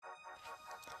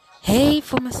Hey,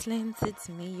 for Muslims, it's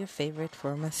me, your favorite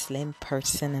for Muslim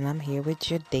person, and I'm here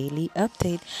with your daily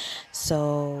update.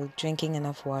 So, drinking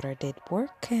enough water did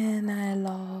work, and I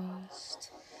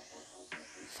lost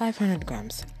 500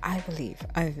 grams. I believe.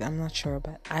 I'm not sure,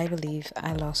 but I believe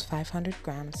I lost 500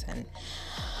 grams, and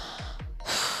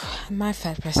my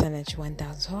fat percentage went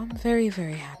down. So, I'm very,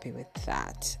 very happy with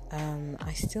that.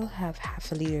 I still have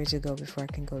half a liter to go before I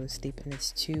can go to sleep, and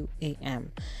it's 2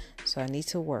 a.m. So, I need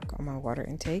to work on my water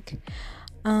intake.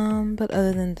 But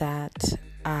other than that,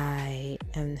 I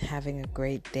am having a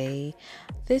great day.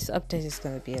 This update is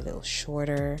going to be a little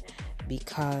shorter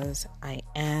because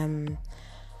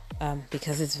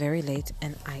because it's very late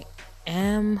and I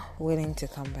am willing to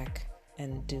come back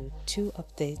and do 2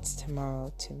 updates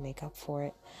tomorrow to make up for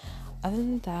it. Other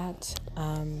than that,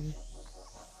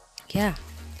 yeah,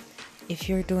 if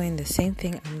you're doing the same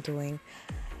thing I'm doing,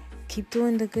 keep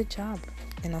doing the good job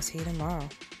and I'll see you tomorrow.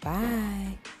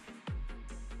 Bye.